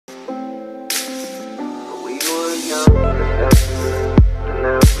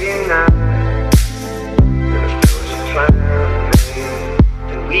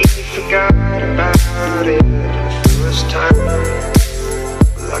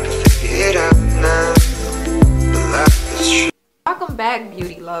back,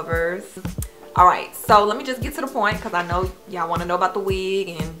 beauty lovers. All right, so let me just get to the point because I know y'all want to know about the wig,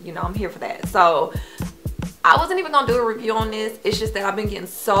 and you know I'm here for that. So I wasn't even gonna do a review on this. It's just that I've been getting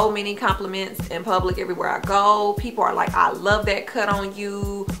so many compliments in public everywhere I go. People are like, I love that cut on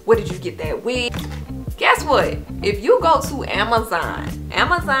you. Where did you get that wig? Guess what? If you go to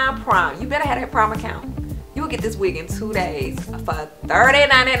Amazon Prime, you better have that Prime account. You will get this wig in 2 days for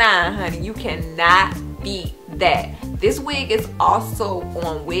 $30.99, honey. You cannot beat that. This wig is also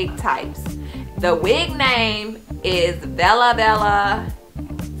on Wig Types. The wig name is Vella Vella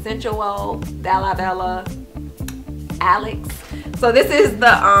Sensual Vella Vella Alex. So this is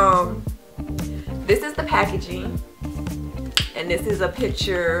the packaging, and this is a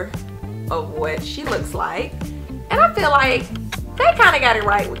picture of what she looks like. And I feel like they kind of got it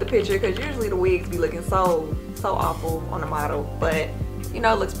right with the picture, because usually the wigs be looking so awful on the model, but you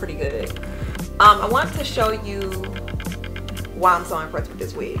know, it looks pretty good. I want to show you why I'm so impressed with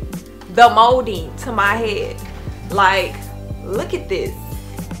this wig. The molding to my head, like, look at this.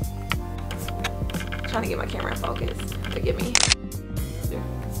 I'm trying to get my camera in focus, forgive me.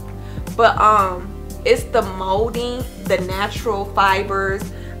 But it's the molding, the natural fibers.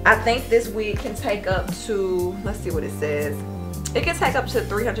 I think this wig can take up to, let's see what it says. It can take up to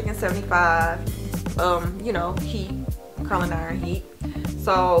 375 you know, heat, curling iron heat.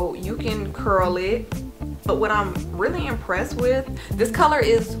 So you can curl it. But what I'm really impressed with, this color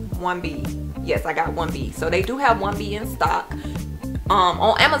is 1B. Yes, I got 1B. So they do have 1B in stock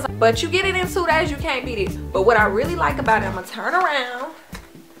on Amazon. But you get it in 2 days, you can't beat it. But what I really like about it, I'm gonna turn around,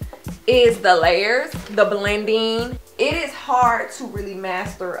 is the layers, the blending. It is hard to really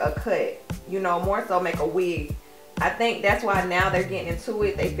master a cut, you know, more so make a wig. I think that's why now they're getting into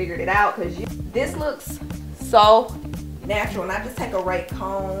it. They figured it out, because this looks so natural. And I just take a rake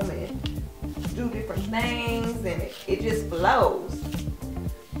comb and do different things, and it just flows.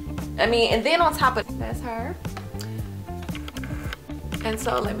 I mean, and then on top of that's her. And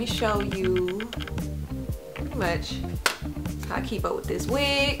so let me show you pretty much how I keep up with this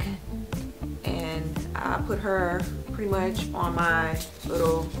wig. And I put her pretty much on my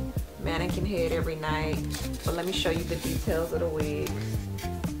little mannequin head every night. But let me show you the details of the wig,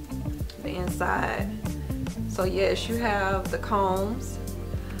 the inside. So yes, you have the combs.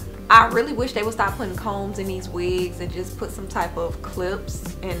 I really wish they would stop putting combs in these wigs and just put some type of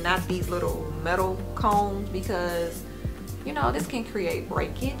clips and not these little metal combs, because you know this can create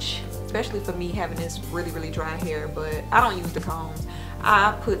breakage, especially for me having this really dry hair. But I don't use the combs.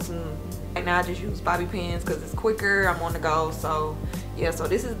 I put some, and I just use bobby pins because it's quicker. I'm on the go. So yeah, so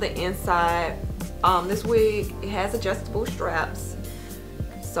this is the inside. This wig, it has adjustable straps.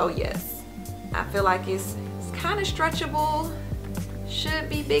 So yes, I feel like it's kind of stretchable. Should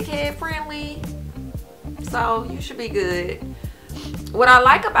be big head friendly, so you should be good. What I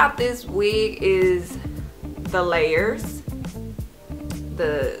like about this wig is the layers,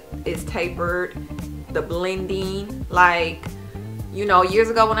 it's tapered, the blending. Like, you know, years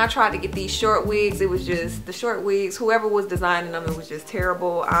ago when I tried to get these short wigs, it was just the short wigs, whoever was designing them, it was just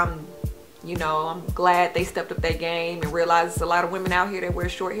terrible. You know, I'm glad they stepped up their game and realized there's a lot of women out here that wear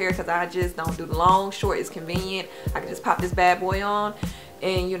short hair, because I just don't do the long. Short is convenient. I can just pop this bad boy on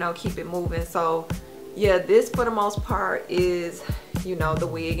and, you know, keep it moving. So yeah, this for the most part is, you know, the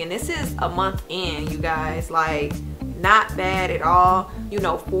wig. And this is a month in, you guys. Like, not bad at all. You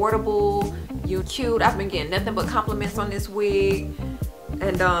know, affordable, you cute. I've been getting nothing but compliments on this wig.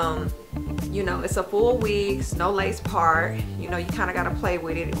 And you know, it's a full wig, no lace part. You know, you kind of got to play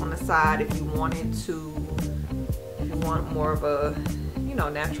with it on the side if you wanted to, if you want more of a, you know,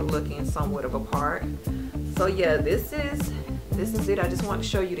 natural looking somewhat of a part. So yeah, this is it. I just want to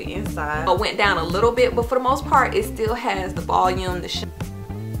show you the inside. I went down a little bit, but for the most part it still has the volume,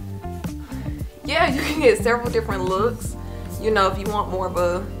 yeah, you can get several different looks. You know, if you want more of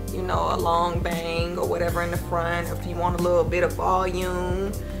a, you know, a long bang or whatever in the front, if you want a little bit of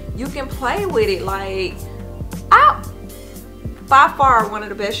volume, you can play with it. Like, by far one of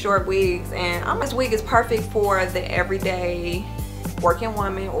the best short wigs. And this wig is perfect for the everyday working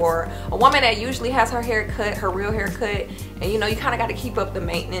woman, or a woman that usually has her hair cut, her real hair cut, and you know, you kind of got to keep up the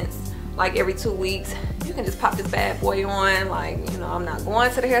maintenance. Like every 2 weeks, you can just pop this bad boy on. Like, you know, I'm not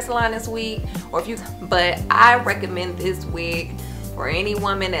going to the hair salon this week, or if you, but I recommend this wig for any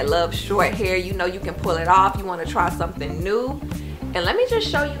woman that loves short hair. You know, you can pull it off. You want to try something new. And let me just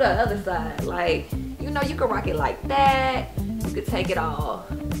show you the other side. Like, you know, you can rock it like that. You could take it all,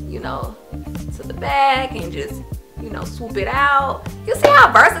 you know, to the back and just, you know, swoop it out. You see how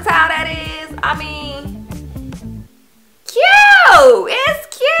versatile that is? I mean, cute.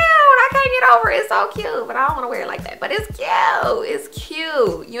 It's cute. I can't get over it. It's so cute, but I don't want to wear it like that. But it's cute. It's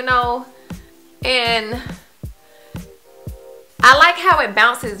cute, you know. And I like how it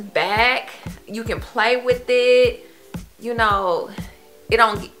bounces back. You can play with it, you know. It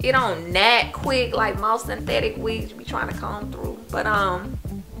don't nag quick like most synthetic wigs you be trying to comb through, but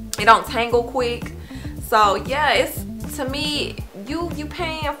it don't tangle quick. So yeah, it's, to me, you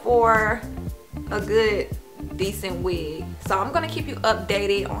paying for a good decent wig. So I'm gonna keep you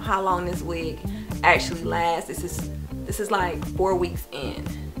updated on how long this wig actually lasts. This is like 4 weeks in.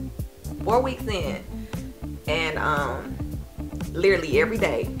 4 weeks in, and literally every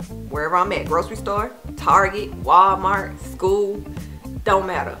day, wherever I'm at, grocery store, Target, Walmart, school, don't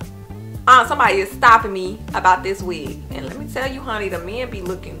matter. Somebody is stopping me about this wig. And let me tell you, honey, the men be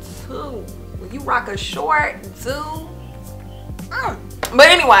looking too. When you rock a short, too. But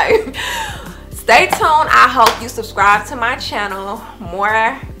anyway, stay tuned. I hope you subscribe to my channel.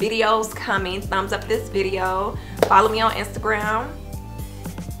 More videos coming. Thumbs up this video. Follow me on Instagram.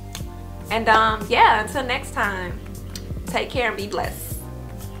 And yeah, until next time, take care and be blessed.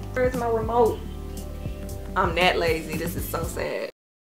 Where's my remote? I'm that lazy. This is so sad.